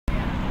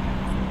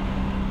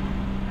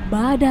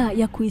Baada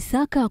ya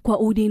kuisaka kwa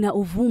udi na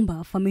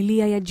uvumba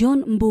familia ya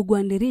John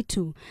Mbugua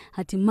Ndiritu,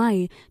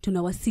 hatimaye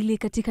tunawasili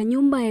katika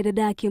nyumba ya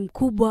dadake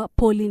mkubwa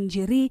Pauline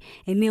Njeri,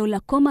 eneo la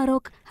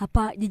Komarok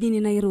hapa jijini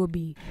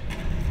Nairobi.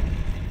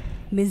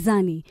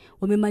 Mezani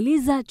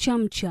wamemaliza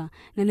chamcha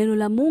na neno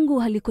la Mungu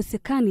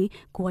halikosekani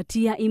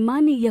kuwatia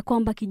imani ya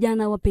kwamba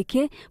kijana wa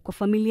pekee kwa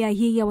familia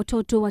hii ya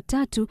watoto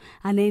watatu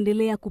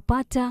anaendelea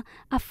kupata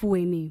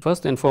afueni.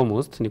 First and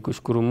foremost ni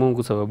kushukuru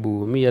Mungu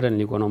sababu mimi hata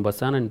nilikuwa naomba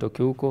sana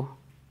nitoke huko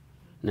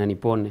na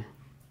nipone.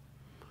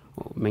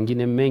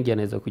 Mengine mengi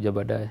anaweza kuja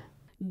baadaye.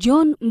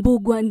 John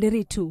Mbugua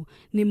Ndiritu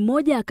ni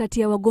mmoja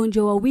kati ya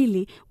wagonjwa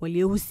wawili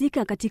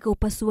waliohusika katika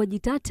upasuaji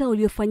tata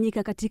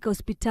uliofanyika katika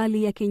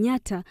hospitali ya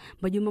Kenyatta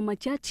majuma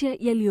machache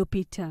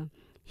yaliyopita.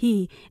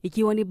 Hii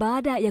ikiwa ni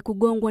baada ya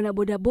kugongwa na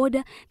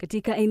bodaboda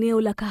katika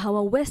eneo la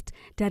Kahawa West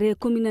tarehe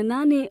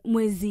 18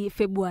 mwezi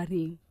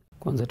Februari.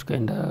 Kwanza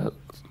tukaenda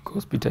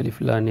hospitali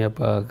fulani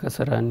hapa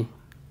Kasarani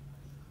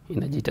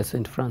inajiita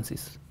St.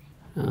 Francis.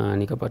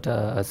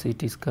 Nikapata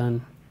CT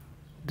scan,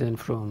 then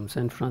from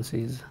St.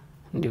 Francis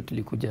ndio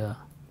tulikuja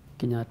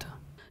Kenyatta.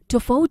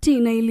 Tofauti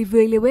na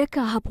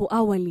ilivyoeleweka hapo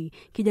awali,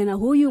 kijana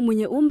huyu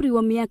mwenye umri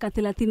wa miaka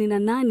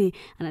 38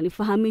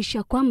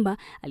 ananifahamisha kwamba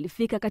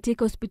alifika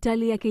katika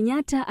hospitali ya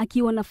Kenyatta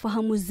akiwa na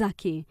fahamu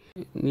zake.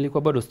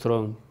 Nilikuwa bado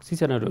strong.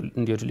 Sisi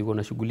ndio tulikuwa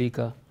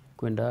tunashughulika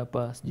kwenda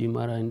hapa, sijui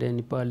mara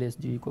endeni pale,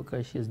 sijui kwa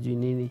kashi, sijui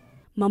nini.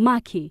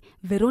 Mamake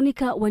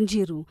Veronica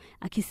Wanjiru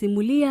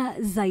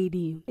akisimulia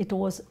zaidi. It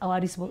was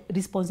our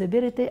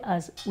responsibility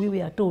as we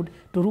were told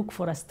to look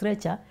for a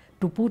stretcher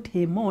to put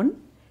him on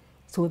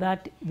so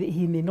that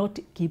he may not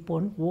keep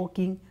on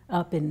walking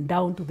up and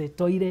down to the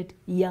toilet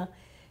here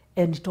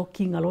and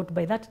talking a lot.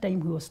 By that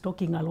time he was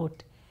talking a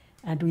lot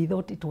and we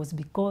thought it was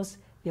because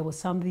there was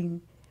something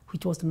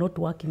which was not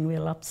working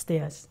well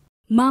upstairs.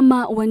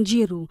 Mama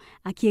Wanjiru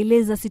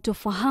akieleza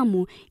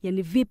sitofahamu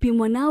yani vipi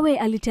mwanawe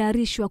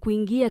alitayarishwa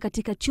kuingia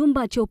katika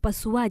chumba cha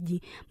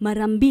upasuaji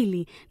mara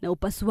mbili na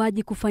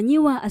upasuaji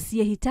kufanyiwa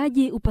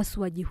asiyehitaji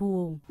upasuaji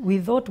huo. We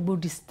thought we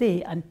would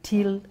stay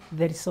until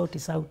the result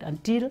is out,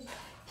 until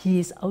he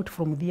is out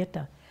from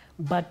theater.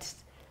 But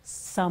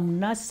some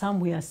nurse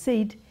somewhere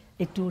said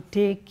it will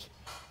take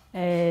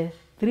 3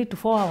 to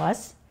 4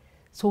 hours,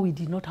 so we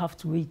did not have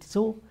to wait.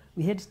 So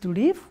we had to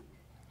leave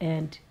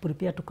and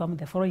prepare to come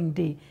the following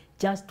day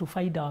just to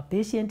find our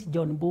patient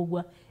John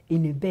Mbugua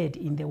in a bed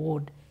in the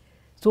ward.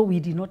 So we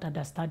did not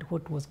understand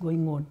what was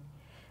going on.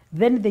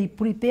 Then they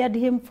prepared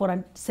him for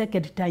a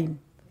second time.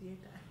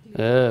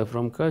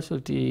 From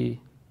casualty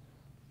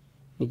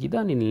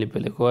nikidhani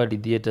nilipelekwa hadi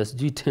theater,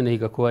 sijui tena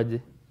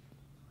ikakuaje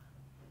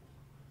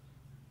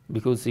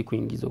because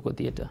sikuingizwa kwa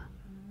theater.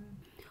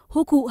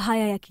 Huku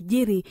haya ya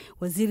kijiri,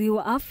 waziri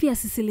wa afya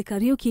Sisili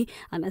Kariuki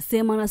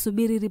anasema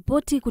anasubiri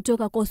ripoti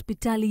kutoka kwa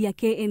hospitali ya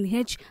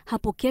KNH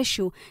hapo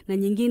kesho na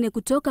nyingine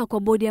kutoka kwa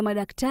bodi ya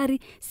madaktari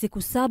siku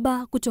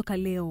 7 kutoka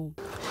leo.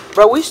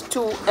 I wish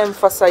to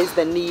emphasize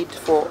the need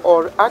for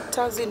all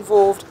actors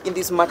involved in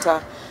this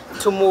matter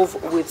to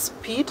move with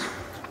speed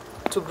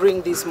to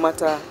bring this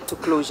matter to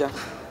closure.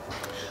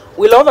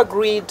 We'll all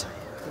agreed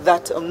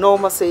that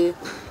normalcy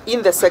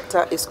in the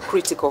sector is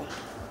critical.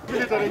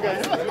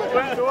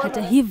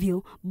 Hata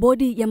hivyo,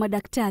 bodi ya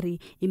madaktari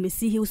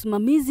imesihi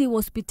usimamizi wa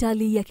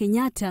hospitali ya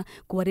Kenyatta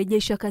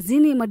kuwarejesha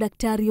kazini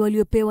madaktari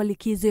waliopewa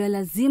likizo ya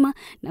lazima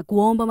na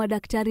kuwaomba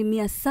madaktari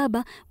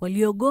 700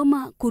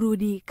 waliogoma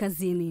kurudi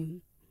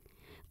kazini.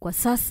 Kwa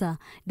sasa,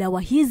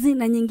 dawa hizi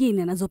na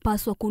nyingine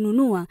anazopaswa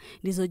kununua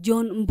ndizo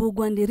John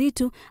Mbugua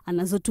Ndiritu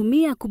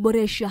anazotumia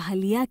kuboresha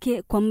hali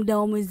yake kwa muda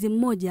wa mwezi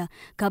mmoja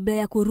kabla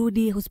ya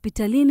kurudi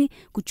hospitalini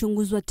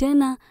kuchunguzwa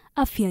tena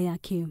afya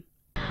yake.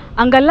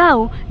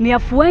 Angalau ni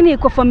afueni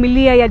kwa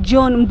familia ya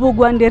John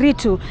Mbugua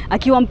Ndiritu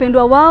akiwa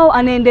mpendwa wao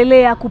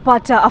anaendelea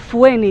kupata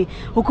afueni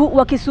huku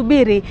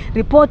wakisubiri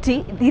ripoti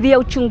dhidi ya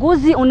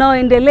uchunguzi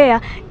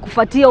unaoendelea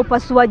kufuatia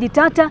upasuaji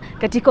tata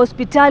katika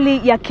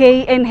hospitali ya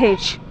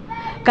KNH.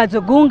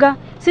 Kazogunga,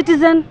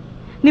 Citizen,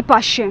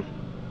 Nipashe.